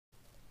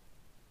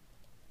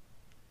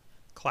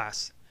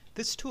Class,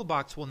 this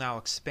toolbox will now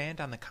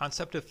expand on the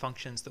concept of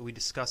functions that we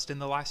discussed in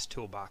the last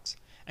toolbox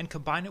and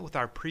combine it with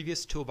our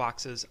previous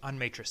toolboxes on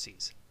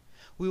matrices.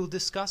 We will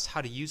discuss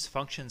how to use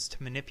functions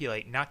to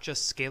manipulate not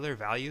just scalar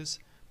values,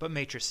 but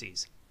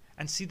matrices,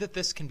 and see that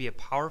this can be a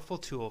powerful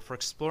tool for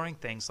exploring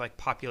things like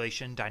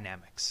population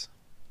dynamics.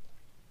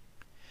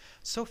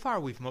 So far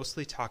we've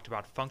mostly talked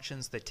about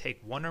functions that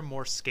take one or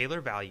more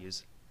scalar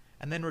values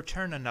and then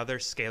return another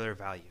scalar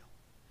value.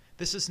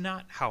 This is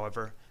not,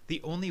 however,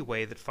 the only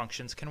way that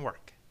functions can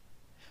work.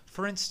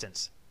 For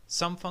instance,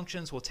 some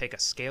functions will take a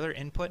scalar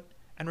input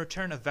and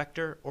return a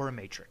vector or a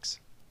matrix.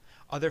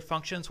 Other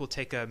functions will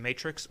take a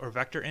matrix or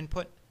vector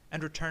input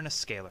and return a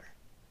scalar.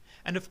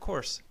 And of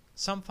course,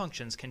 some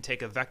functions can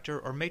take a vector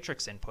or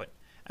matrix input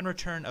and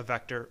return a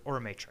vector or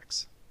a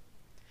matrix.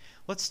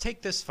 Let's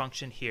take this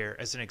function here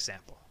as an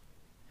example.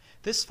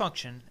 This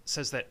function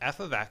says that f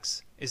of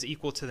x is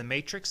equal to the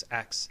matrix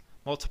x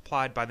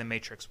multiplied by the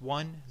matrix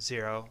 1,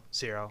 0,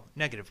 0,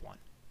 negative 1.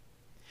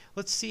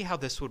 Let's see how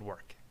this would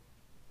work.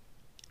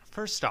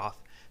 First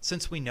off,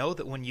 since we know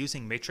that when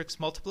using matrix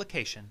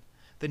multiplication,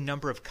 the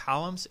number of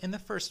columns in the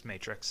first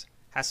matrix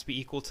has to be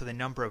equal to the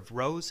number of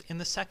rows in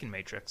the second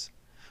matrix,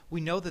 we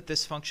know that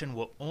this function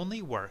will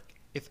only work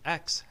if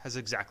x has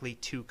exactly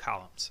 2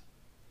 columns.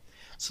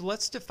 So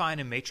let's define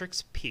a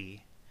matrix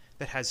P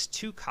that has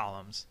 2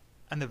 columns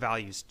and the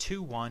values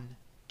 2, 1,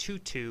 2,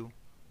 2,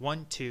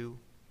 1, 2,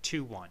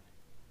 2, 1.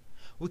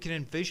 We can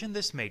envision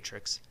this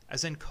matrix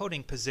as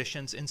encoding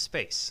positions in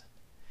space.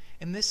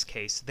 In this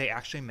case, they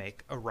actually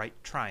make a right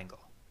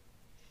triangle.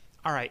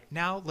 Alright,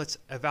 now let's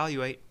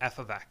evaluate f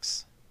of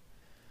x.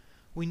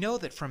 We know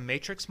that from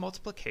matrix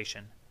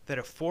multiplication that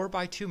a 4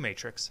 by 2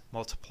 matrix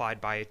multiplied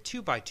by a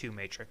 2 by 2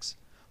 matrix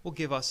will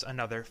give us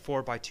another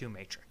 4 by 2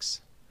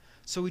 matrix.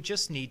 So we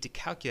just need to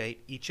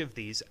calculate each of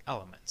these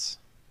elements.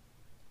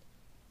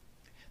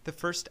 The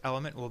first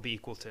element will be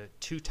equal to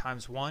 2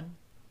 times 1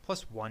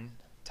 plus 1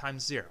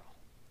 times 0.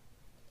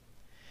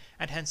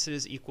 And hence it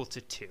is equal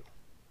to 2.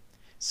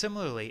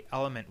 Similarly,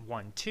 element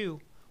 1, 2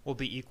 will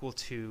be equal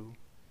to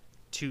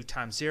 2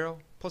 times 0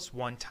 plus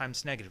 1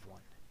 times negative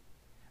 1.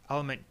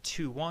 Element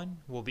 2, 1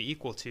 will be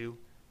equal to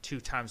 2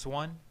 times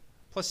 1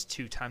 plus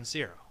 2 times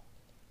 0.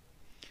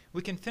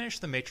 We can finish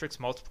the matrix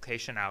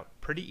multiplication out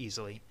pretty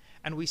easily,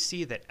 and we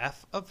see that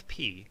f of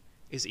p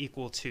is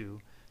equal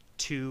to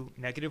 2,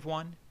 negative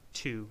 1,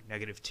 2,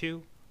 negative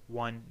 2,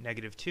 1,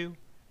 negative 2,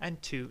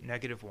 and 2,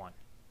 negative 1.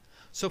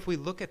 So if we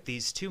look at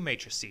these two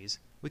matrices,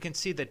 we can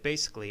see that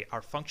basically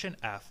our function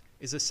f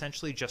is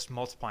essentially just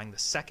multiplying the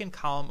second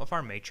column of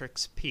our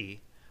matrix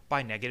P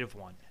by negative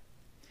 1.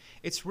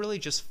 It's really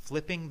just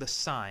flipping the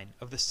sign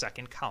of the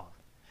second column.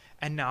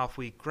 And now if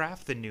we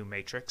graph the new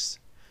matrix,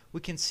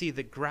 we can see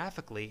that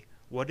graphically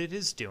what it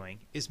is doing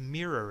is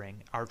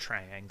mirroring our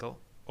triangle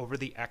over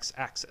the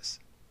x-axis.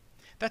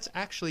 That's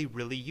actually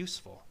really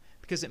useful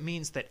because it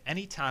means that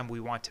anytime we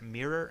want to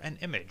mirror an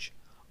image,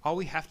 all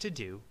we have to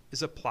do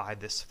is apply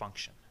this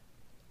function.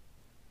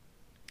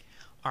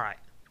 Alright,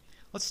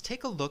 let's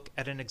take a look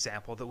at an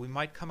example that we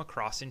might come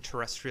across in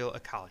terrestrial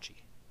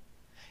ecology.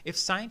 If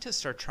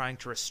scientists are trying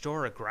to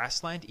restore a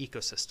grassland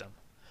ecosystem,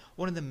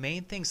 one of the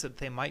main things that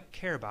they might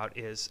care about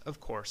is, of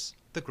course,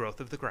 the growth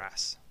of the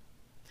grass.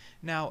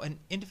 Now, an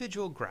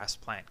individual grass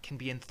plant can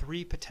be in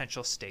 3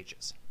 potential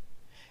stages.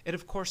 It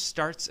of course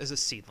starts as a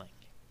seedling.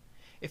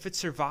 If it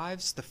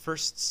survives the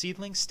first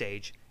seedling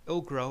stage, it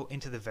will grow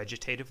into the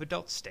vegetative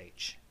adult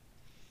stage.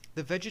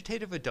 The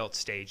vegetative adult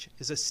stage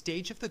is a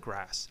stage of the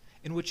grass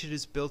in which it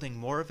is building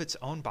more of its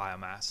own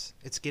biomass,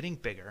 it's getting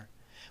bigger,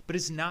 but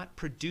is not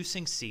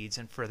producing seeds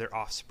and further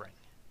offspring.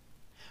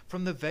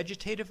 From the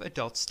vegetative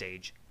adult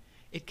stage,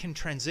 it can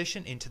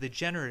transition into the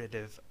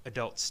generative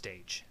adult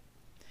stage.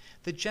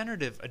 The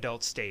generative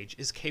adult stage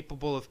is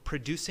capable of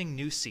producing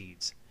new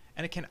seeds,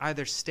 and it can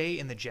either stay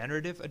in the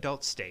generative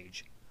adult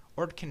stage,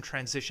 or it can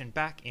transition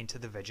back into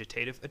the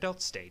vegetative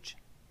adult stage.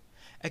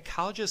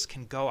 Ecologists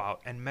can go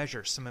out and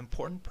measure some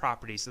important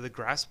properties of the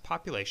grass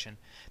population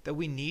that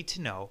we need to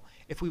know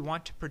if we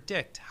want to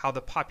predict how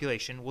the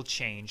population will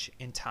change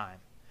in time.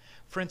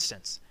 For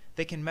instance,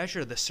 they can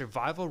measure the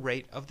survival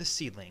rate of the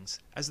seedlings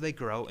as they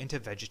grow into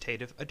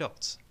vegetative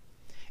adults.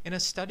 In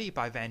a study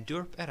by Van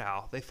Durp et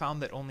al., they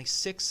found that only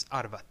 6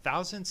 out of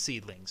 1,000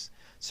 seedlings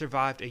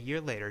survived a year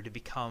later to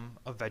become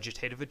a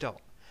vegetative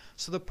adult.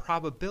 So the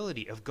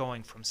probability of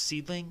going from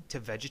seedling to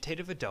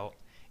vegetative adult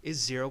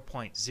is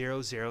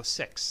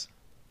 0.006.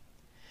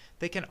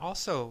 They can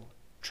also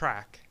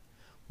track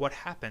what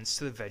happens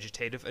to the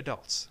vegetative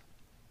adults.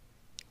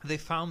 They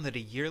found that a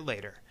year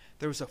later,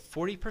 there was a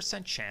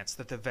 40% chance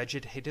that the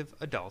vegetative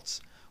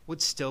adults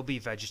would still be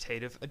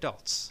vegetative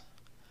adults,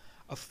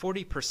 a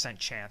 40%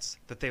 chance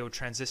that they would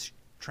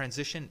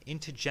transition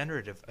into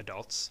generative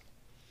adults,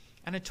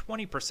 and a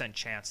 20%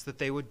 chance that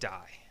they would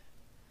die.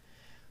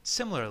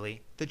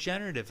 Similarly, the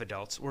generative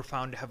adults were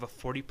found to have a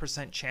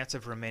 40% chance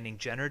of remaining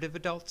generative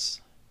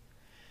adults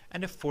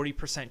and a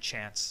 40%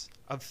 chance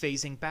of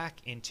phasing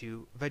back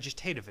into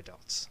vegetative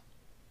adults.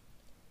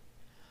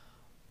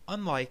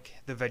 Unlike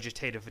the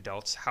vegetative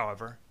adults,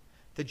 however,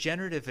 The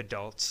generative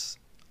adults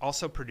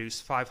also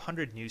produce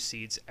 500 new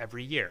seeds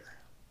every year.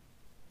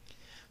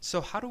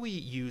 So how do we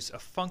use a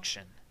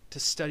function to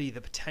study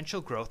the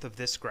potential growth of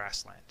this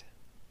grassland?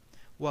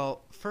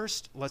 Well,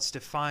 first let's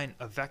define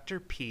a vector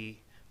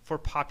p for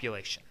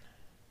population.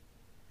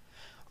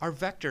 Our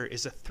vector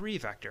is a 3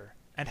 vector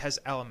and has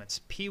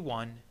elements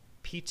p1,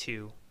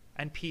 p2,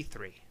 and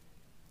p3.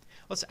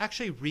 Let's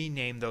actually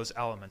rename those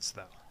elements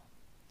though.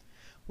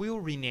 We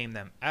will rename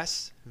them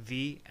S,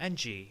 V, and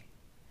G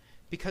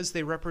because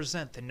they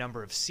represent the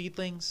number of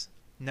seedlings,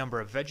 number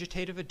of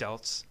vegetative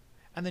adults,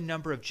 and the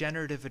number of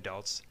generative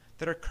adults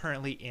that are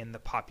currently in the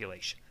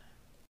population.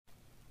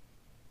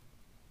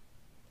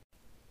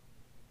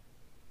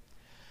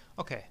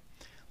 Okay,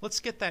 let's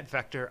get that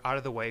vector out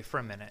of the way for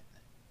a minute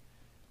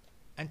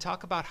and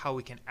talk about how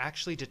we can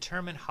actually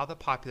determine how the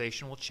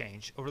population will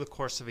change over the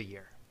course of a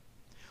year.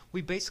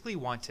 We basically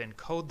want to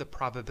encode the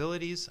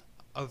probabilities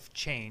of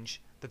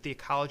change that the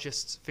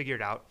ecologists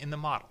figured out in the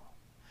model.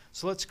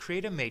 So let's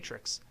create a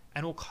matrix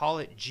and we'll call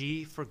it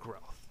G for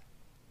growth.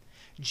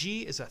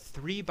 G is a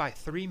 3 by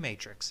 3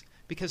 matrix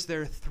because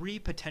there are 3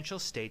 potential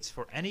states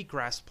for any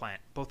grass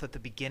plant both at the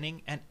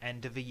beginning and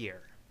end of a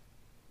year.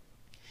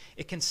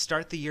 It can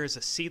start the year as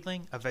a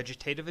seedling, a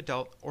vegetative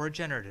adult, or a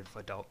generative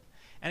adult,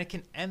 and it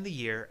can end the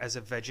year as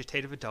a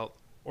vegetative adult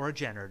or a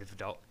generative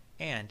adult,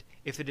 and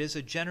if it is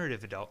a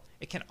generative adult,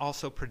 it can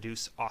also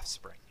produce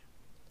offspring.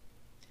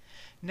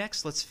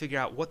 Next, let's figure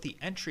out what the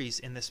entries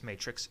in this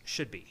matrix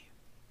should be.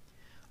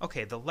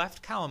 Okay, the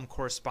left column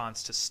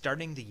corresponds to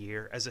starting the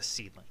year as a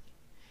seedling.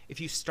 If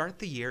you start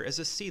the year as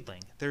a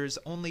seedling, there is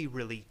only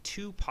really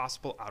 2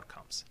 possible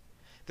outcomes.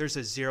 There's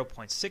a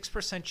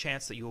 0.6%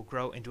 chance that you will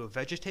grow into a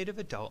vegetative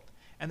adult,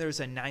 and there's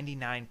a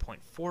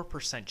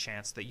 99.4%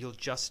 chance that you'll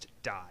just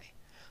die.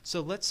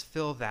 So let's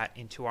fill that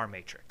into our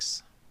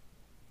matrix.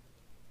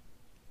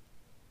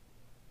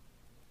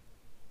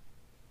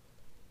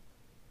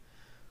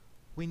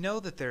 We know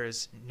that there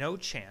is no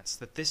chance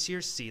that this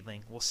year's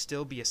seedling will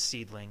still be a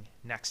seedling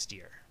next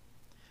year.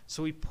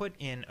 So we put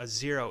in a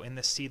 0 in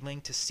the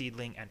seedling to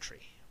seedling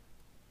entry.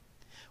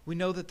 We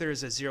know that there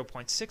is a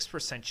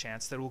 0.6%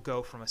 chance that it will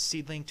go from a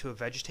seedling to a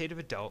vegetative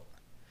adult,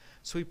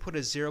 so we put a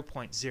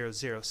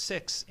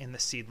 0.006 in the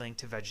seedling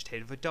to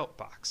vegetative adult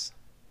box.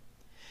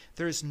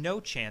 There is no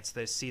chance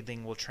that a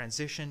seedling will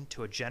transition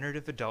to a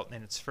generative adult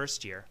in its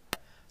first year,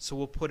 so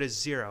we'll put a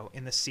 0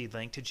 in the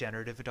seedling to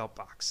generative adult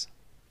box.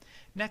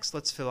 Next,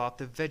 let's fill out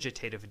the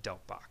vegetative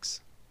adult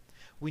box.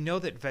 We know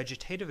that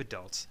vegetative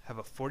adults have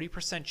a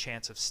 40%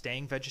 chance of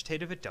staying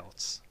vegetative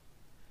adults,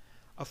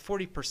 a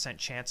 40%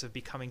 chance of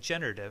becoming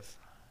generative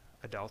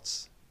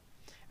adults,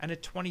 and a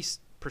 20%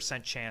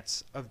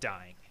 chance of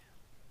dying.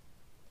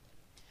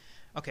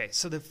 Okay,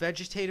 so the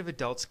vegetative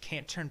adults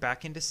can't turn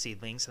back into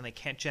seedlings and they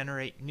can't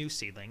generate new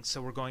seedlings,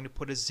 so we're going to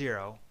put a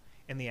 0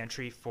 in the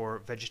entry for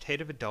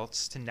vegetative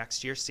adults to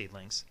next year's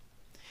seedlings.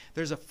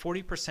 There's a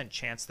 40%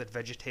 chance that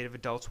vegetative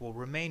adults will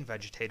remain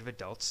vegetative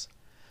adults,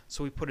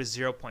 so we put a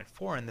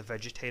 0.4 in the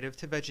vegetative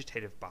to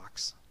vegetative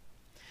box.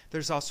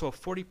 There's also a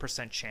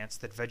 40% chance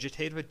that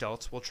vegetative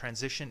adults will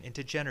transition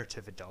into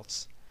generative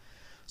adults,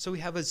 so we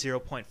have a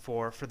 0.4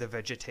 for the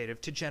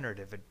vegetative to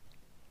generative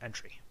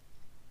entry.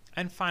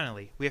 And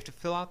finally, we have to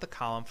fill out the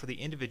column for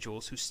the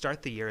individuals who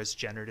start the year as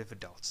generative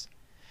adults.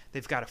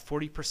 They've got a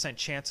 40%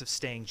 chance of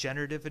staying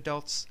generative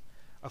adults,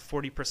 a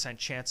 40%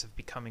 chance of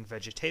becoming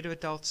vegetative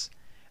adults,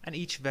 and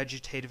each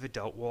vegetative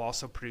adult will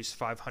also produce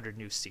 500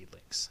 new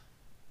seedlings.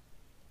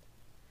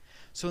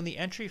 So in the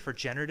entry for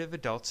generative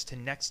adults to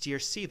next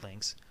year's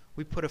seedlings,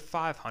 we put a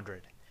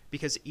 500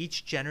 because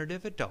each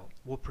generative adult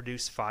will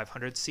produce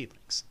 500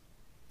 seedlings.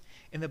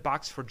 In the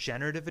box for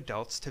generative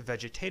adults to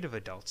vegetative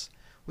adults,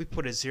 we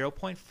put a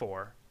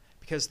 0.4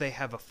 because they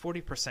have a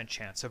 40%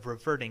 chance of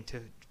reverting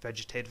to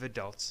vegetative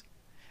adults.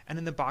 And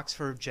in the box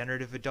for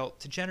generative adult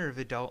to generative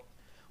adult,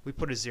 we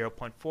put a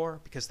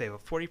 0.4 because they have a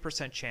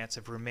 40% chance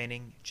of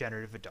remaining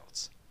generative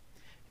adults.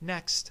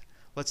 Next,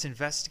 let's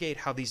investigate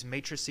how these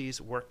matrices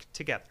work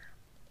together.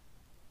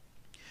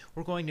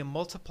 We're going to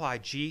multiply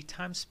G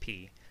times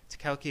P to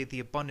calculate the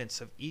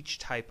abundance of each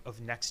type of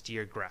next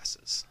year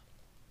grasses.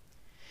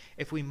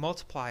 If we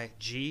multiply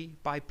G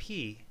by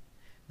P,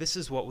 this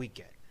is what we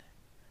get.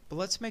 But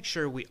let's make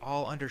sure we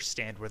all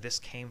understand where this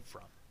came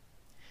from.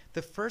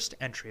 The first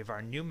entry of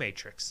our new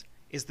matrix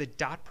is the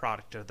dot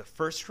product of the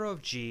first row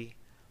of G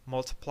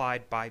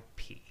multiplied by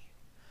P.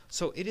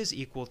 So it is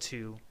equal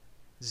to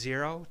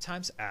 0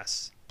 times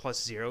S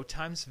plus 0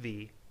 times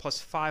V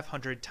plus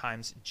 500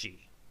 times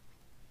G.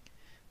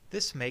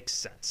 This makes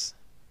sense.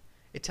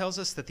 It tells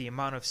us that the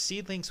amount of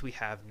seedlings we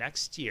have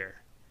next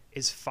year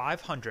is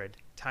 500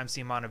 times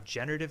the amount of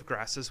generative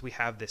grasses we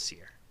have this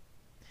year.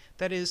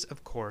 That is,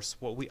 of course,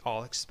 what we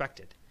all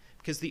expected,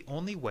 because the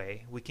only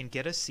way we can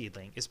get a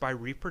seedling is by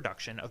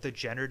reproduction of the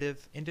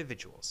generative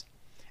individuals,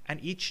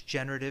 and each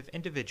generative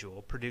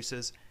individual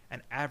produces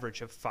an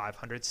average of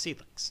 500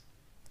 seedlings.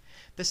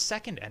 The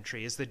second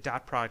entry is the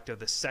dot product of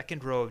the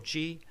second row of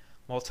G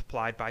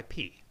multiplied by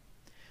P.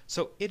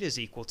 So it is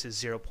equal to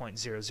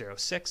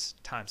 0.006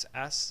 times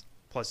S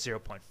plus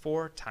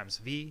 0.4 times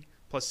v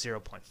plus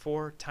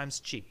 0.4 times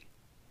g.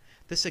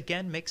 This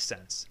again makes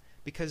sense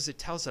because it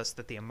tells us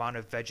that the amount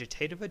of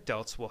vegetative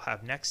adults we'll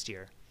have next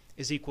year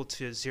is equal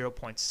to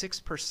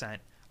 0.6%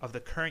 of the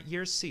current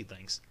year's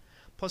seedlings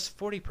plus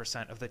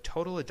 40% of the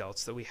total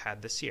adults that we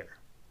had this year.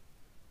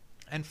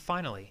 And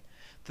finally,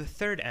 the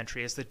third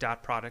entry is the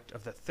dot product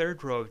of the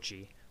third row of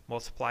g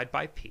multiplied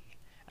by p,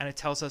 and it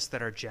tells us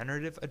that our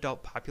generative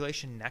adult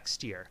population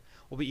next year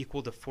will be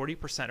equal to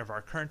 40% of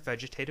our current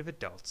vegetative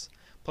adults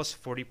plus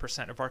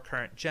 40% of our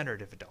current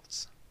generative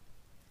adults.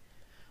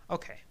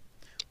 Okay,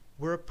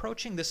 we're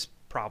approaching this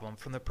problem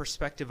from the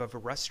perspective of a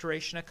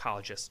restoration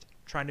ecologist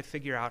trying to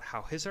figure out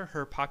how his or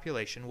her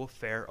population will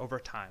fare over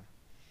time.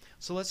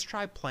 So let's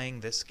try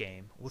playing this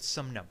game with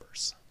some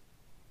numbers.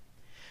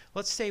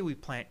 Let's say we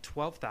plant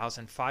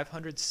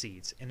 12,500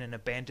 seeds in an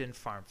abandoned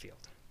farm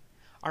field.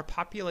 Our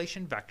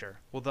population vector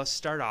will thus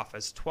start off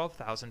as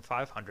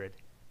 12,500,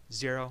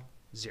 0,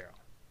 0.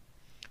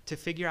 To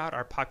figure out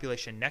our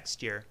population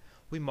next year,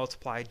 we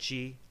multiply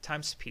g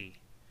times p,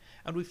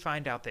 and we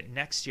find out that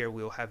next year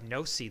we will have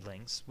no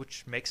seedlings,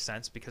 which makes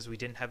sense because we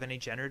didn't have any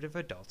generative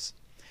adults,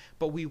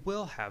 but we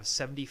will have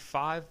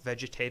 75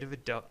 vegetative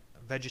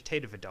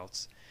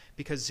adults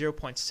because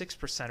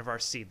 0.6% of our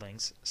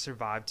seedlings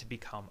survived to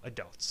become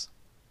adults.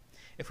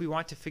 If we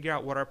want to figure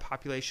out what our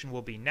population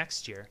will be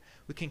next year,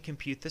 we can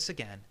compute this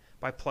again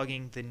by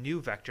plugging the new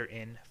vector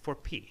in for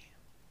p.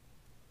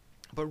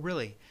 But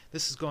really,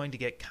 this is going to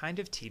get kind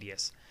of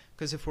tedious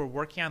because if we're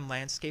working on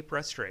landscape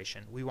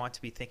restoration, we want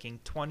to be thinking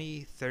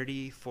 20,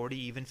 30, 40,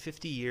 even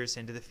 50 years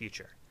into the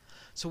future.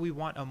 So we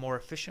want a more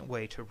efficient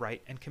way to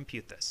write and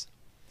compute this.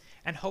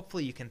 And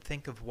hopefully you can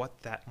think of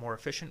what that more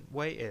efficient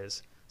way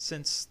is,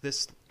 since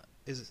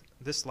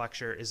this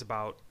lecture is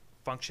about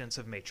functions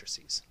of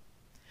matrices.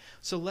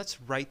 So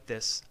let's write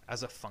this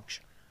as a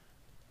function.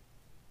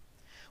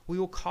 We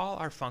will call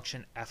our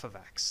function f of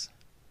x.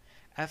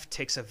 F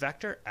takes a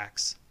vector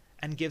x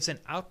and gives an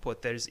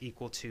output that is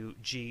equal to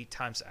g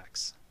times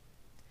x.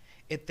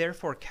 It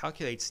therefore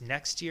calculates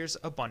next year's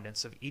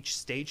abundance of each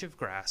stage of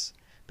grass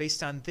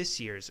based on this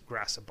year's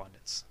grass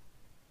abundance.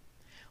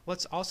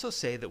 Let's also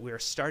say that we are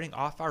starting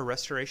off our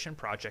restoration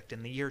project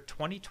in the year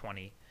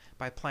 2020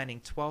 by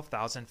planting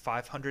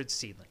 12,500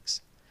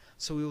 seedlings.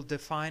 So we will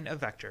define a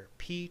vector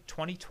p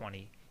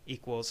 2020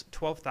 equals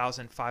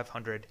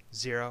 12,500,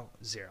 0,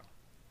 0.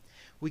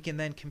 We can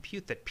then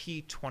compute that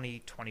p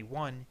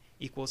 2021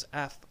 equals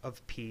f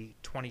of p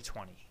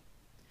 2020.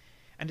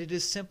 And it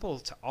is simple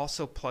to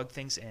also plug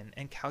things in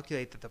and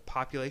calculate that the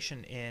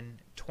population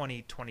in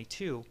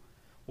 2022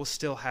 will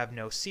still have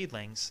no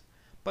seedlings,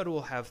 but it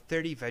will have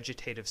 30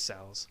 vegetative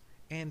cells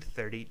and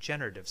 30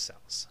 generative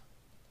cells.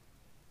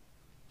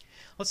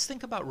 Let's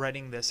think about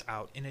writing this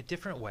out in a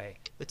different way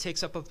that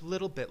takes up a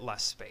little bit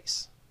less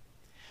space.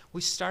 We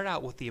start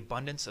out with the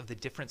abundance of the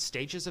different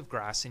stages of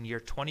grass in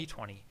year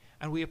 2020,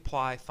 and we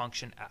apply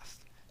function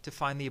f to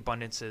find the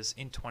abundances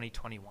in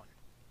 2021.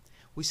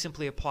 We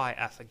simply apply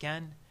f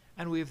again,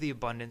 and we have the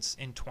abundance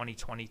in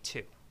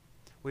 2022.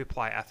 We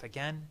apply f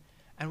again,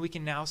 and we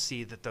can now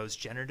see that those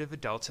generative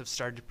adults have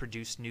started to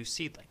produce new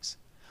seedlings.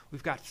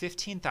 We've got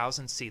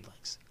 15,000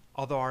 seedlings,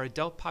 although our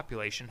adult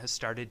population has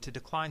started to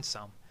decline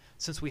some,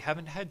 since we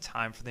haven't had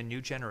time for the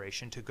new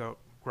generation to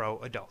grow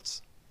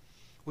adults.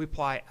 We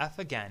apply f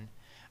again,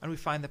 and we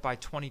find that by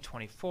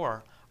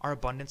 2024, our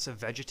abundance of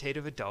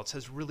vegetative adults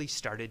has really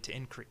started to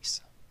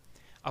increase.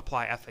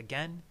 Apply f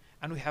again,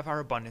 and we have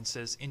our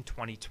abundances in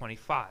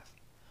 2025.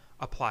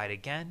 Apply it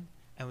again,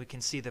 and we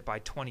can see that by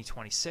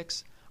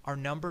 2026, our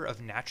number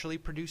of naturally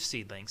produced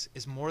seedlings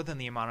is more than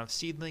the amount of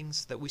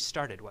seedlings that we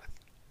started with.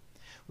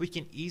 We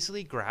can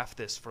easily graph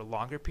this for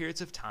longer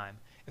periods of time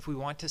if we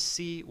want to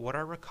see what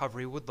our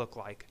recovery would look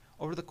like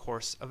over the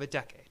course of a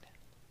decade.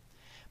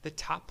 The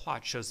top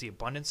plot shows the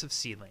abundance of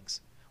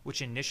seedlings,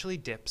 which initially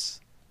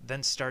dips,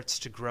 then starts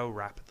to grow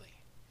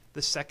rapidly.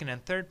 The second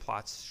and third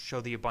plots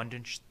show the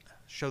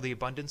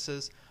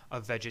abundances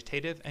of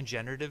vegetative and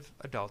generative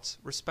adults,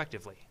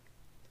 respectively.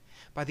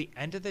 By the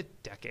end of the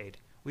decade,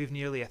 we have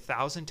nearly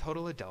 1,000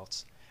 total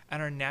adults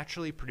and are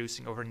naturally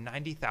producing over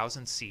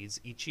 90,000 seeds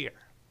each year.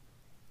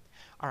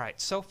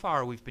 Alright, so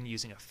far we've been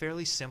using a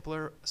fairly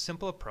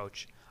simple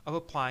approach of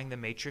applying the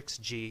matrix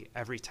G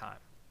every time.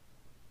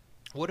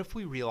 What if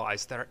we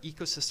realized that our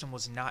ecosystem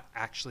was not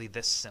actually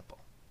this simple?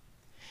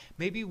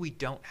 Maybe we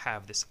don't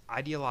have this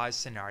idealized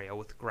scenario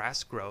with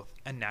grass growth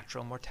and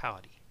natural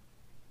mortality.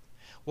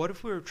 What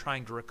if we were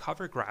trying to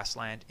recover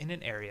grassland in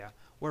an area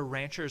where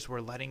ranchers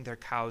were letting their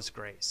cows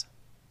graze?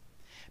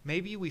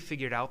 Maybe we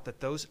figured out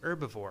that those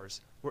herbivores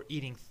were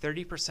eating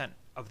 30%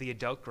 of the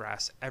adult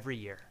grass every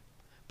year,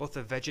 both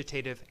the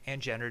vegetative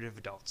and generative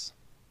adults.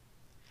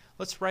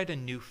 Let's write a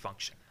new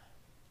function.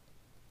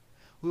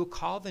 We will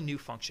call the new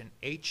function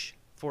h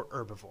for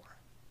herbivore.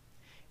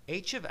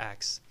 H of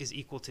x is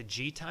equal to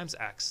g times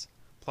x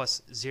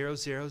plus 0,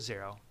 0,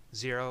 0,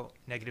 0,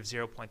 negative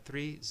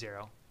 0.3,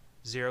 0,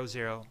 0,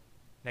 0,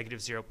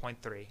 negative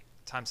 0.3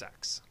 times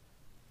x.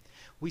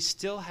 We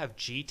still have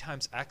g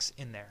times x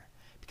in there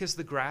because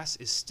the grass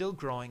is still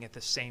growing at the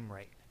same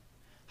rate.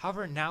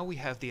 However, now we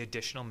have the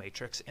additional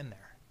matrix in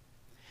there.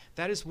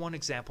 That is one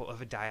example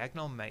of a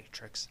diagonal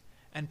matrix,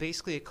 and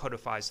basically it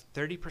codifies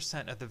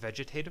 30% of the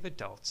vegetative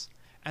adults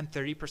and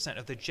 30%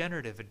 of the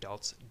generative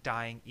adults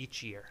dying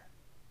each year.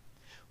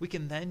 We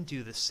can then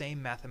do the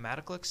same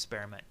mathematical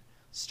experiment,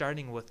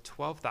 starting with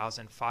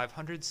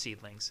 12,500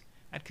 seedlings,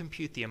 and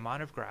compute the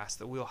amount of grass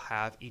that we will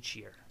have each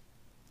year.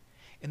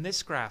 In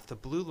this graph, the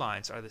blue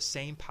lines are the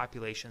same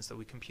populations that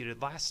we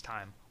computed last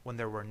time when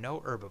there were no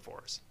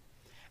herbivores,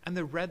 and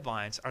the red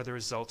lines are the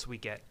results we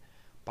get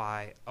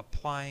by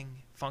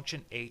applying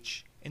function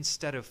h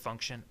instead of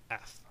function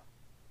f.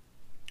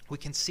 We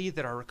can see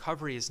that our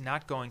recovery is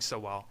not going so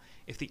well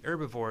if the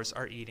herbivores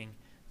are eating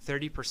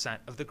 30%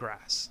 of the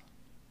grass.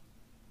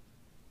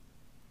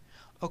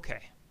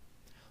 Okay,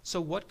 so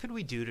what could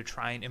we do to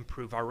try and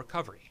improve our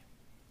recovery?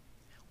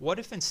 What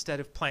if instead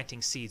of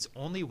planting seeds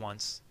only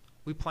once,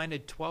 we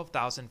planted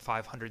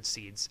 12,500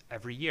 seeds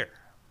every year?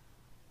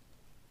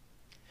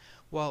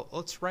 Well,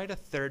 let's write a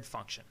third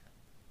function,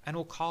 and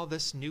we'll call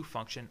this new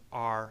function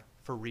r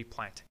for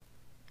replanting.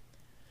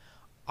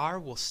 R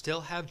will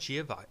still have g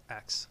of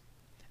x,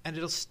 and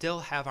it'll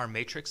still have our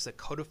matrix that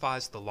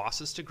codifies the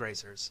losses to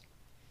grazers.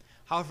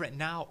 However, it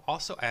now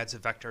also adds a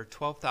vector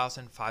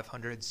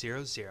 12,500,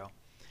 0, 0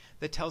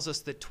 that tells us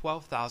that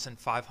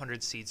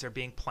 12,500 seeds are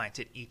being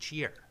planted each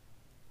year.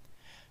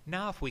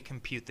 Now if we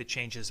compute the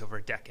changes over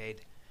a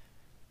decade,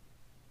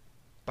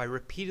 by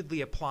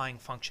repeatedly applying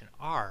function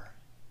r,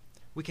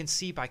 we can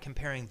see by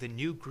comparing the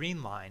new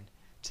green line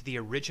to the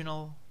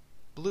original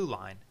blue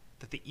line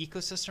that the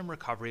ecosystem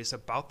recovery is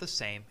about the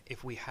same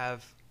if we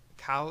have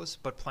cows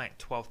but plant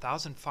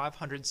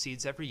 12,500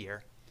 seeds every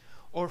year,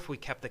 or if we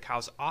kept the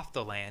cows off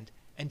the land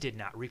and did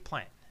not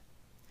replant.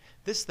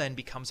 This then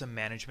becomes a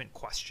management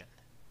question.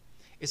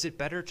 Is it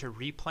better to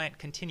replant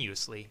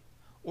continuously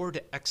or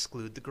to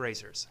exclude the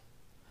grazers?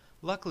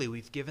 Luckily,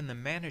 we've given the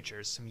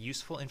managers some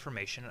useful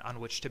information on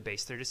which to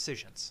base their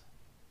decisions.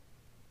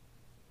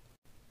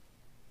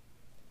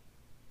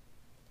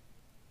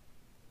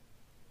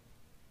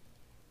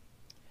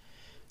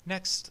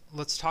 Next,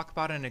 let's talk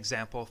about an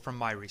example from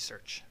my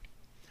research.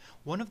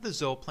 One of the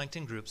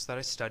zooplankton groups that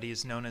I study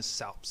is known as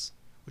salps,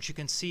 which you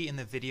can see in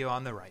the video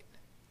on the right.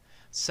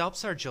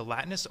 Salps are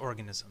gelatinous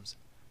organisms,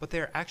 but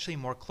they are actually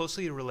more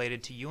closely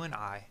related to you and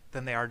I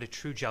than they are to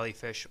true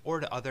jellyfish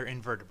or to other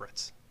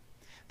invertebrates.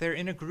 They are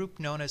in a group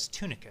known as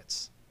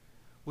tunicates,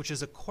 which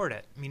is a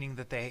chordate, meaning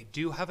that they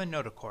do have a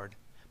notochord,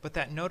 but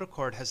that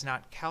notochord has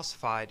not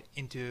calcified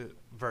into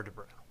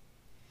vertebra.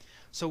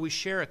 So we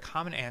share a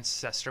common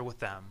ancestor with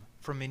them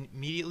from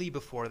immediately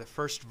before the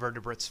first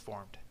vertebrates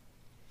formed.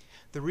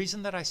 The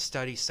reason that I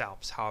study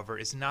salps, however,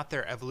 is not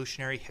their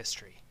evolutionary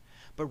history,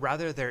 but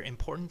rather their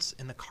importance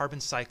in the carbon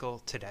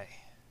cycle today.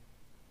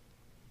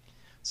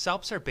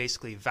 Salps are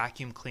basically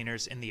vacuum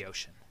cleaners in the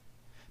ocean.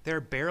 They are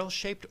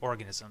barrel-shaped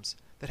organisms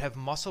that have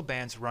muscle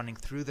bands running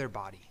through their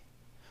body.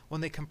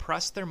 When they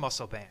compress their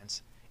muscle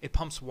bands, it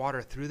pumps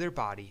water through their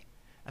body,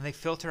 and they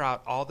filter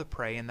out all the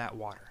prey in that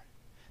water.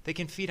 They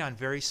can feed on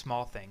very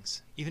small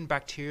things, even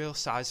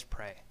bacterial-sized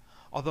prey,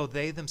 although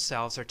they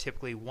themselves are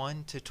typically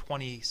 1 to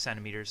 20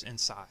 centimeters in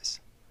size.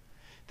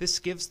 This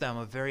gives them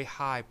a very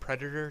high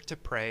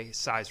predator-to-prey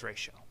size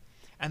ratio,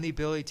 and the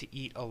ability to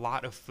eat a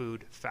lot of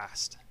food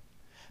fast.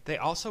 They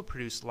also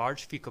produce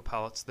large fecal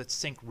pellets that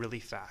sink really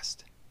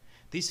fast.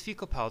 These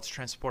fecal pellets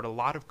transport a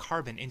lot of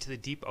carbon into the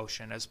deep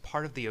ocean as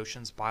part of the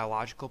ocean's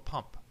biological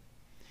pump.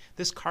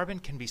 This carbon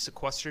can be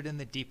sequestered in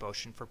the deep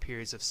ocean for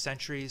periods of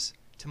centuries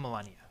to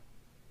millennia.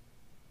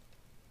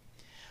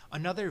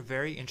 Another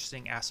very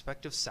interesting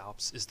aspect of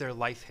salps is their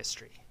life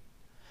history.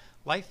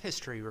 Life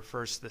history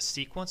refers to the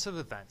sequence of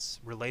events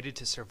related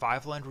to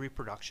survival and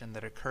reproduction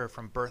that occur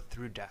from birth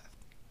through death.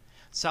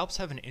 Salps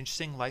have an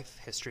interesting life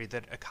history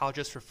that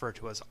ecologists refer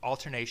to as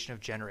alternation of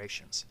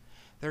generations.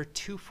 There are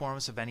two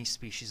forms of any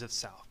species of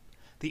salp: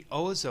 the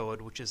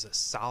oozoid, which is a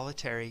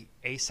solitary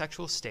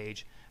asexual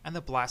stage, and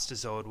the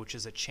blastozoid, which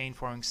is a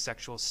chain-forming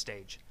sexual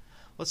stage.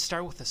 Let's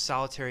start with the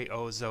solitary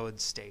oozoid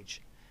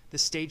stage. The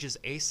stage is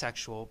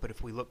asexual, but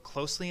if we look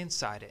closely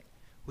inside it,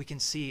 we can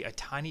see a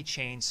tiny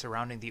chain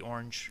surrounding the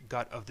orange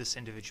gut of this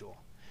individual.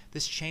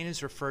 This chain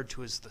is referred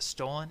to as the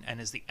stolon and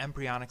is the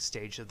embryonic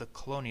stage of the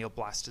colonial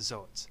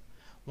blastozoids.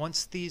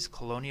 Once these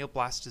colonial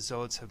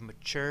blastozoids have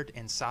matured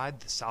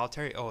inside the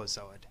solitary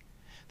oozoid,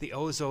 the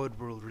oozoid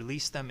will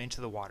release them into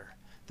the water.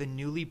 The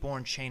newly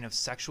born chain of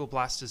sexual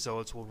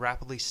blastozoids will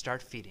rapidly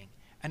start feeding,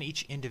 and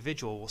each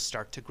individual will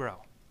start to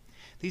grow.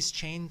 These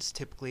chains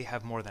typically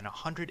have more than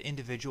 100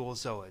 individual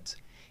zooids,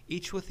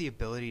 each with the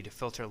ability to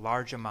filter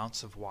large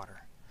amounts of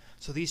water.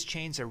 So these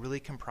chains are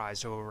really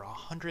comprised of over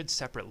 100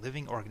 separate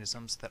living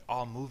organisms that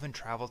all move and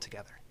travel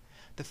together.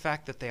 The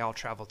fact that they all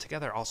travel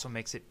together also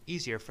makes it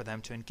easier for them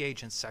to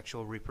engage in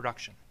sexual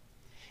reproduction.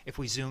 If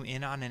we zoom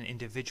in on an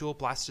individual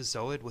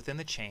blastozoid within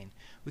the chain,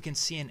 we can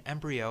see an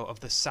embryo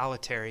of the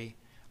solitary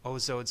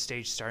oozoid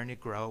stage starting to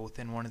grow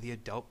within one of the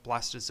adult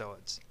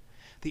blastozoids.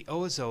 The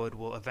oozoid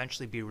will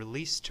eventually be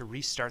released to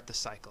restart the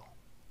cycle.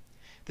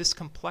 This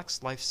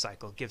complex life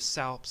cycle gives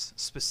salps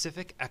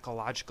specific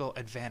ecological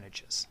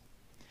advantages.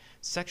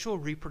 Sexual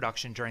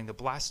reproduction during the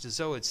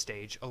blastozoid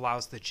stage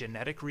allows the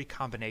genetic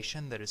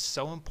recombination that is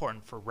so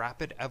important for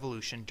rapid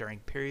evolution during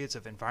periods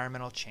of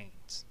environmental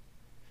change.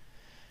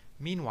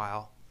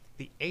 Meanwhile,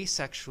 the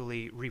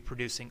asexually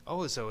reproducing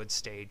oozoid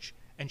stage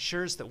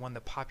ensures that when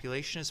the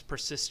population is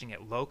persisting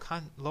at low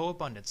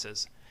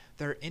abundances,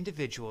 there are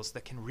individuals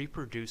that can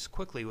reproduce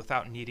quickly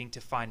without needing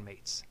to find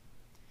mates.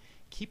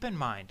 Keep in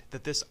mind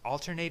that this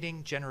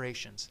alternating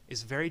generations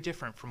is very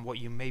different from what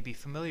you may be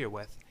familiar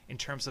with in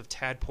terms of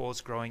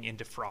tadpoles growing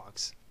into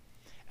frogs.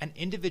 An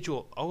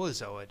individual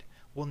oozoid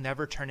will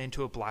never turn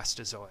into a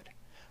blastozoid.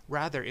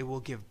 Rather, it will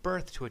give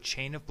birth to a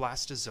chain of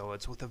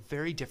blastozoids with a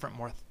very different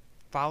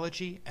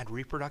morphology and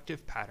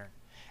reproductive pattern,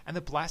 and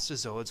the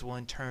blastozoids will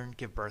in turn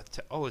give birth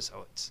to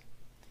oozoids.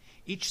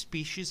 Each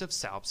species of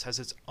salps has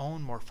its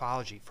own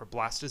morphology for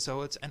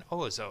blastozoids and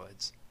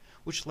oozoids,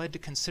 which led to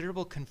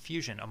considerable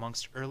confusion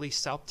amongst early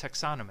salp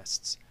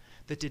taxonomists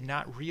that did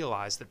not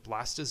realize that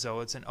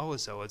blastozoids and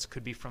oozoids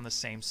could be from the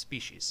same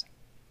species.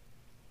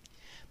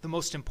 The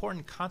most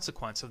important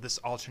consequence of this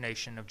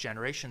alternation of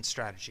generation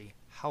strategy,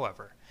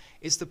 however,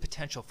 is the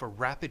potential for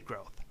rapid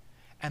growth,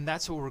 and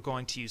that's what we're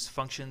going to use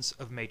functions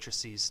of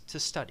matrices to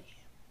study.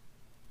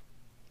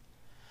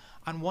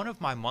 On one of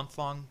my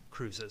month-long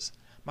cruises,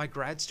 my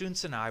grad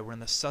students and I were in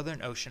the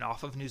Southern Ocean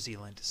off of New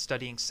Zealand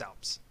studying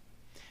salps.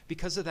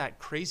 Because of that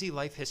crazy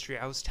life history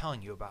I was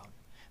telling you about,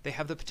 they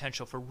have the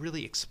potential for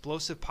really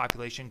explosive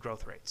population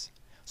growth rates.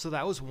 So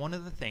that was one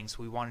of the things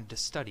we wanted to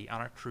study on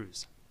our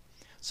cruise.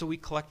 So we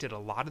collected a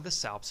lot of the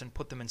salps and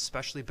put them in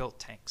specially built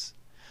tanks.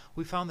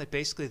 We found that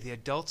basically the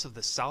adults of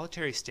the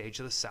solitary stage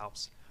of the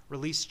salps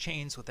released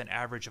chains with an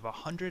average of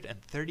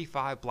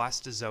 135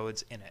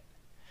 blastozoids in it.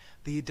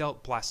 The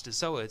adult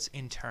blastozoids,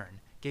 in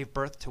turn, gave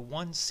birth to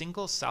one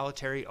single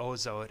solitary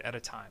oozoid at a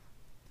time.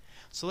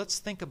 So let's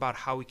think about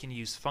how we can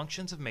use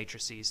functions of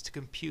matrices to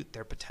compute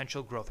their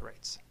potential growth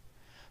rates.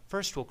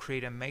 First, we'll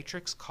create a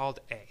matrix called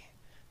A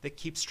that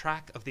keeps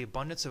track of the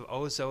abundance of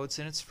oozoids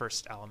in its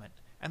first element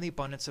and the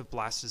abundance of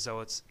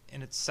blastozoids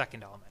in its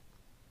second element.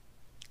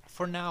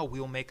 For now, we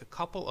will make a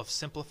couple of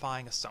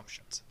simplifying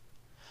assumptions.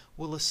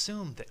 We'll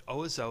assume that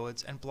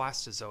oozoids and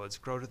blastozoids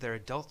grow to their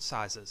adult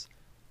sizes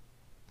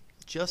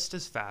just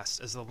as fast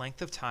as the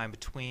length of time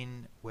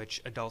between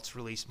which adults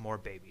release more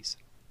babies.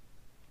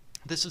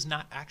 This is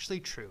not actually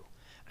true,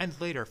 and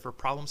later for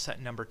problem set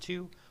number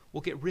 2,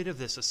 we'll get rid of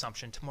this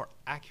assumption to more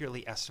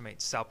accurately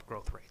estimate salp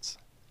growth rates.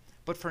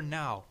 But for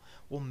now,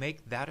 we'll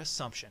make that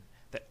assumption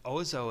that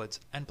oozoids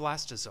and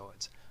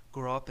blastozoids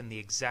grow up in the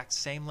exact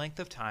same length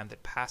of time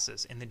that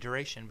passes in the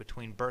duration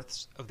between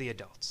births of the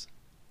adults.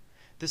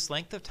 This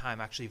length of time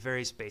actually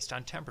varies based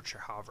on temperature,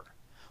 however.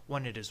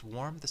 When it is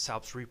warm, the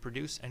salps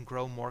reproduce and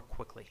grow more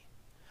quickly.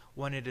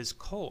 When it is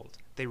cold,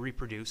 they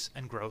reproduce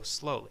and grow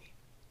slowly.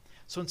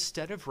 So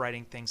instead of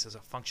writing things as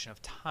a function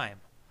of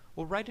time,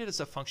 we'll write it as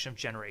a function of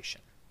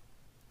generation.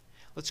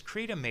 Let's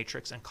create a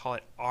matrix and call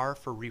it R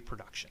for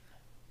reproduction.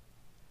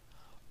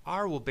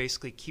 R will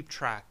basically keep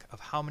track of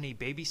how many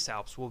baby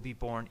salps will be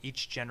born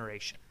each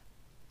generation.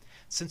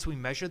 Since we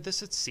measured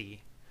this at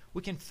C,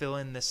 we can fill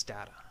in this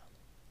data.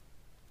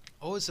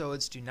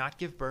 Oozoids do not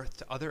give birth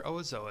to other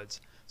oozoids,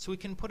 so we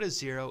can put a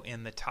 0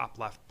 in the top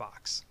left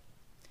box.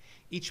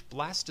 Each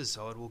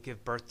blastozoid will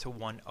give birth to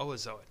one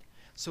oozoid,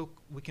 so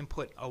we can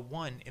put a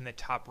 1 in the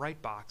top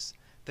right box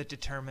that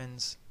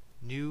determines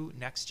new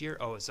next year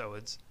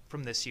oozoids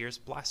from this year's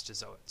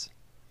blastozoids.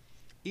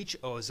 Each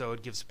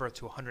oozoid gives birth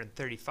to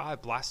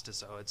 135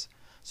 blastozoids,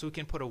 so we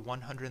can put a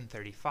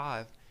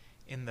 135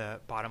 in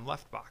the bottom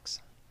left box.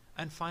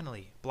 And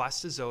finally,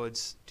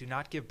 blastozoids do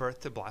not give birth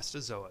to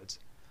blastozoids,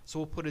 so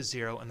we'll put a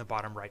 0 in the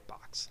bottom right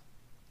box.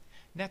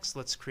 Next,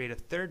 let's create a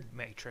third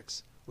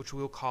matrix, which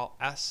we will call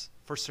S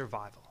for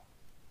survival.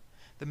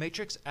 The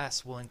matrix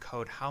S will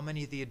encode how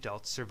many of the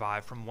adults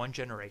survive from one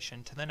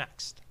generation to the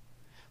next.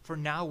 For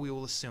now, we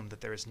will assume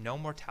that there is no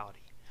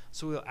mortality,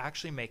 so we will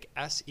actually make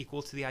S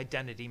equal to the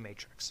identity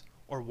matrix,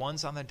 or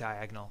 1s on the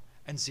diagonal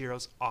and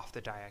 0s off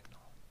the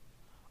diagonal.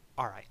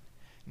 Alright,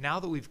 now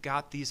that we've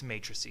got these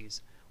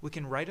matrices, we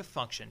can write a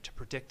function to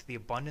predict the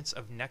abundance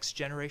of next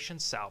generation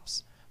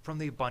salps from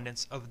the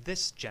abundance of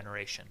this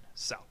generation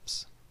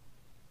salps.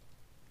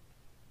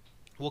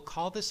 We'll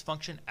call this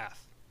function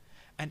f,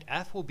 and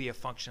f will be a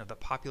function of the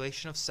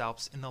population of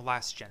salps in the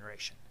last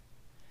generation.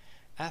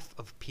 F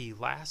of p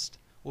last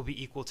will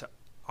be equal to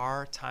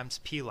r times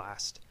p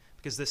last,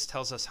 because this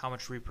tells us how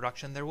much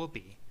reproduction there will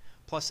be,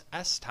 plus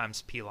s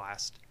times p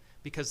last,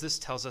 because this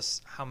tells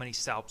us how many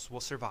salps will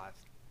survive.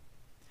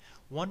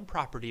 One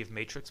property of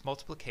matrix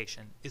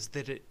multiplication is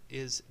that it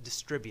is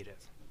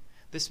distributive.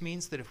 This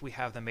means that if we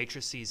have the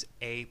matrices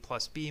A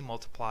plus B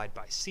multiplied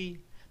by C,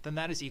 then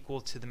that is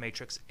equal to the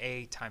matrix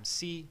A times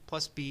C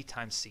plus B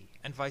times C,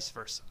 and vice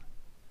versa.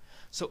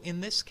 So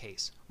in this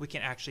case, we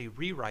can actually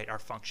rewrite our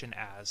function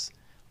as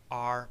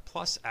R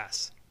plus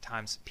S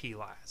times A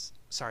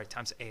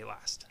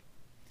last.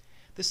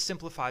 This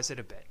simplifies it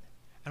a bit,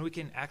 and we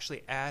can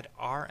actually add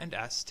R and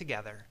S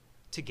together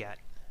to get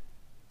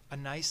a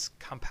nice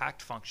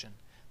compact function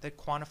that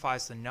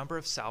quantifies the number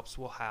of SALPs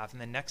we'll have in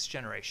the next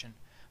generation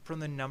from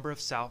the number of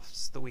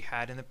SALPs that we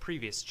had in the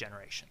previous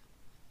generation.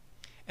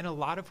 In a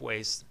lot of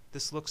ways,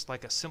 this looks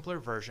like a simpler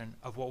version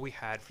of what we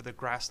had for the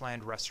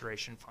grassland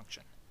restoration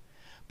function.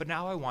 But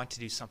now I want to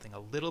do something a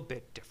little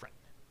bit different.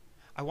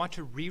 I want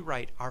to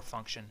rewrite our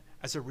function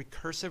as a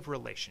recursive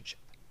relationship.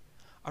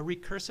 A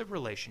recursive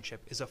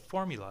relationship is a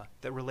formula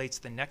that relates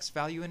the next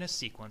value in a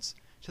sequence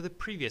to the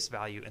previous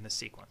value in the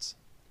sequence.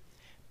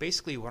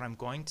 Basically, what I'm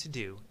going to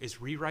do is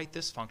rewrite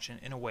this function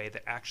in a way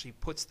that actually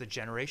puts the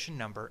generation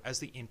number as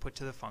the input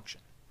to the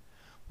function.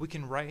 We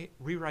can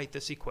rewrite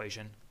this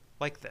equation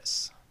like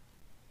this.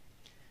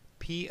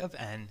 P of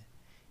n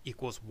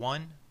equals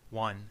 1,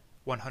 1,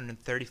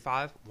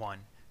 135, 1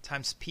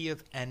 times P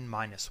of n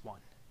minus 1.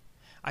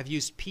 I've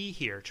used P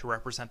here to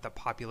represent the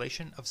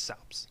population of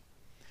SALPs.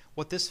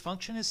 What this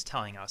function is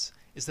telling us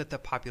is that the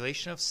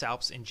population of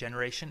SALPs in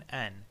generation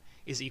n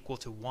is equal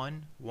to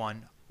 1,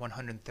 1,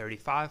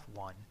 135,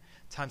 1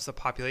 times the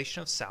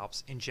population of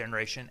SALPs in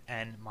generation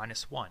n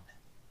minus 1.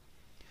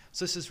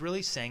 So this is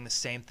really saying the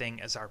same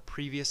thing as our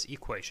previous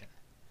equation.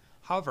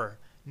 However,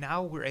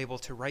 now we're able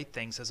to write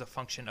things as a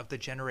function of the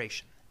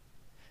generation.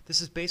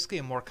 This is basically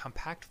a more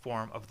compact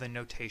form of the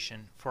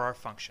notation for our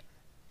function,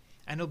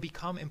 and it'll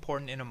become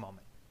important in a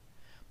moment.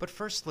 But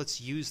first,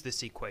 let's use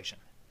this equation.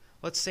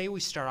 Let's say we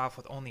start off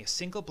with only a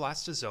single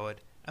blastozoid,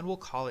 and we'll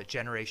call it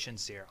generation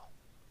 0.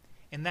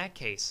 In that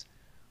case,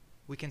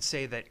 we can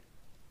say that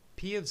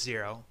P of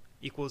 0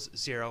 equals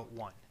 0,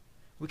 1.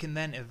 We can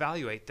then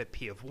evaluate that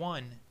P of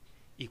 1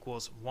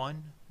 equals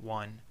 1,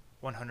 1,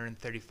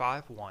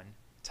 135, 1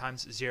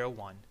 times 0,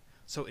 1,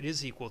 so it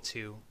is equal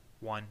to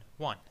 1,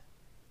 1.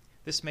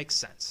 This makes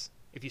sense.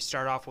 If you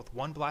start off with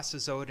one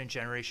blastozoid in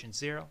generation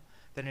 0,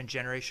 then in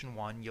generation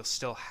 1 you'll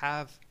still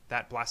have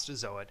that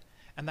blastozoid,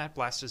 and that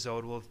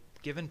blastozoid will have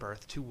given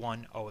birth to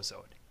one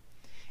oozoid.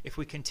 If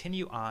we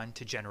continue on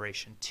to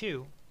generation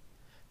 2,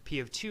 P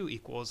of 2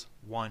 equals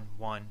 1,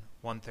 1,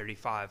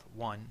 135,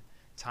 1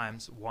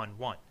 times 1,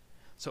 1.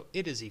 So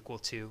it is equal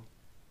to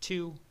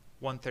 2,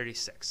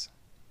 136.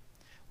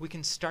 We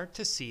can start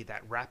to see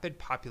that rapid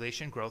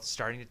population growth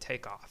starting to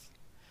take off.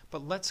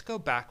 But let's go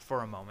back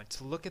for a moment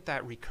to look at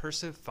that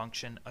recursive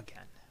function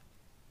again.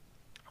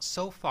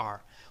 So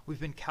far, we've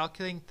been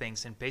calculating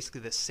things in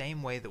basically the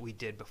same way that we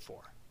did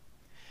before.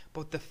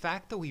 But the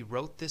fact that we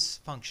wrote this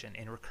function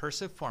in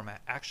recursive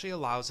format actually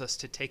allows us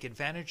to take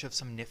advantage of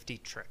some nifty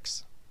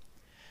tricks.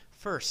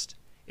 First,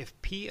 if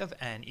P of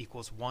n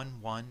equals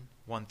 1, 1,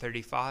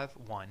 135,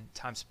 1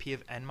 times P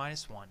of n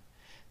minus 1,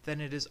 then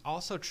it is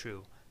also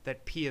true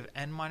that P of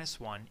n minus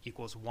 1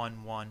 equals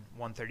 1, 1,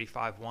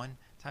 135, 1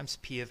 times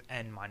P of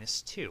n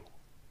minus 2.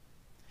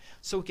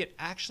 So we could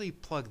actually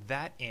plug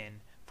that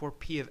in for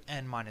P of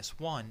n minus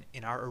 1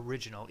 in our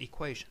original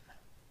equation.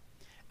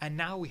 And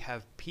now we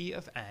have P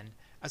of n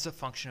as a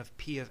function of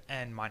P of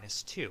n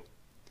minus 2.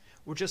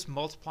 We're just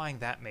multiplying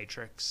that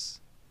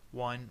matrix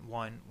 1,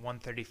 1,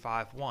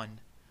 135, 1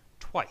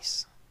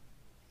 twice.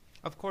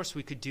 Of course,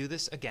 we could do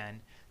this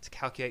again to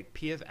calculate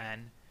P of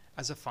n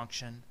as a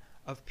function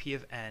of P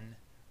of n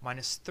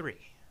minus 3.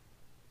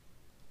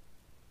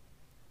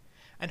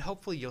 And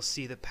hopefully you'll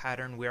see the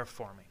pattern we are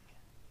forming.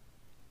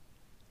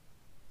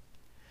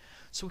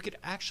 So we could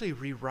actually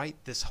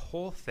rewrite this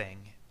whole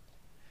thing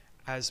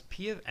as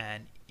P of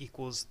n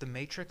equals the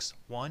matrix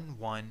 1,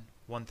 1,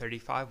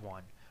 135,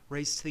 1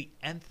 raised to the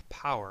nth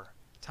power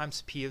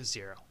times P of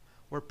 0,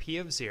 where P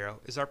of 0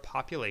 is our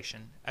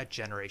population at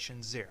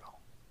generation 0.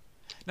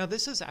 Now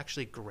this is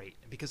actually great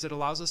because it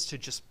allows us to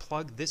just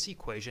plug this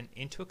equation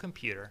into a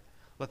computer,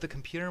 let the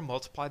computer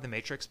multiply the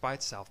matrix by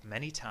itself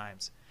many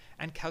times,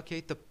 and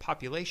calculate the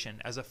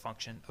population as a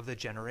function of the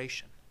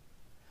generation.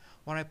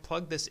 When I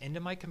plug this into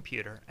my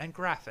computer and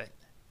graph it,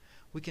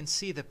 we can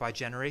see that by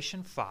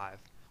generation 5,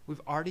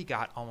 we've already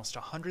got almost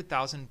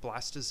 100,000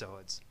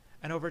 blastozoids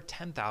and over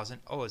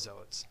 10,000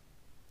 oozoids.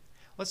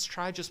 Let's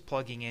try just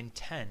plugging in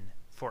 10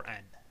 for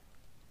n.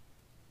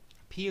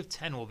 P of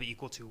 10 will be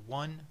equal to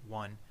 1,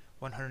 1,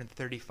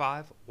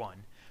 135,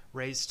 1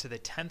 raised to the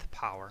 10th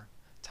power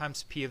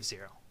times P of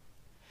 0.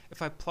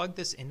 If I plug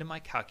this into my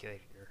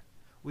calculator,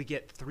 we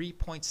get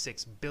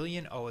 3.6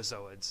 billion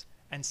oozoids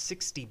and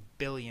 60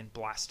 billion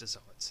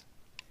blastozoids.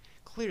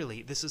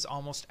 Clearly, this is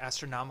almost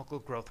astronomical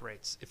growth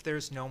rates if there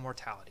is no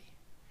mortality.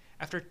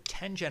 After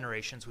 10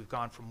 generations, we've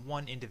gone from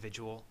one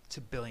individual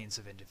to billions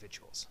of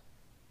individuals.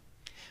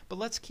 But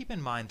let's keep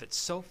in mind that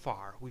so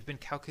far we've been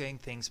calculating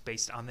things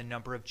based on the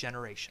number of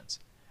generations,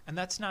 and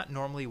that's not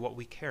normally what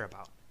we care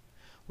about.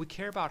 We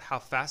care about how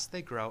fast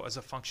they grow as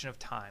a function of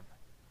time.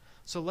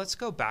 So let's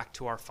go back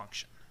to our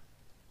function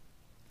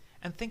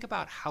and think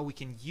about how we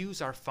can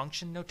use our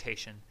function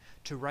notation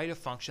to write a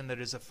function that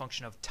is a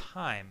function of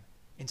time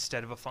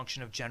instead of a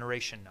function of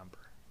generation number.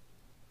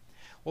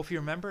 Well, if you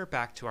remember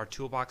back to our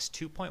Toolbox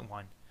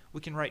 2.1,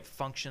 we can write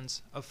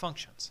functions of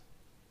functions.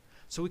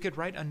 So we could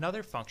write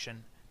another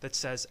function that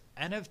says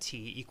n of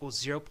t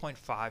equals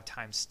 0.5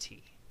 times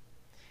t.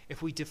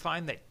 If we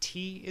define that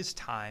t is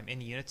time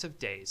in units of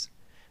days,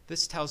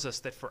 This tells us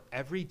that for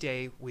every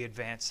day we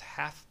advance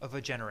half of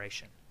a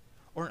generation,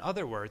 or in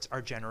other words,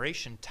 our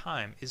generation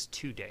time is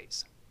 2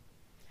 days.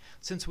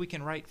 Since we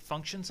can write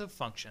functions of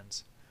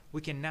functions,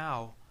 we can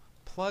now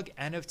plug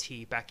n of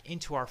t back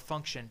into our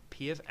function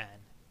p of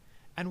n,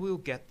 and we will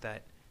get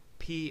that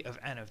p of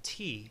n of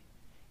t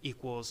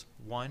equals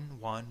 1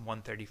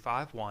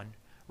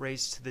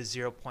 raised to the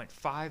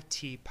 0.5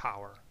 t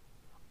power,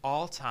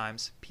 all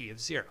times p of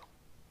 0.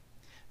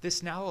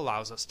 This now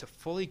allows us to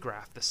fully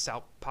graph the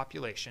cell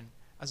population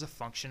as a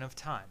function of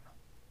time,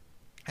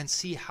 and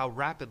see how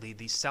rapidly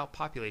these cell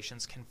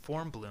populations can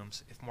form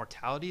blooms if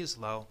mortality is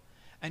low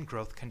and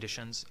growth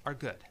conditions are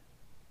good.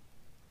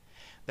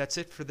 That's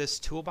it for this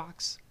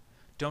toolbox.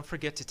 Don't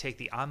forget to take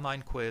the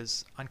online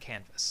quiz on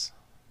Canvas.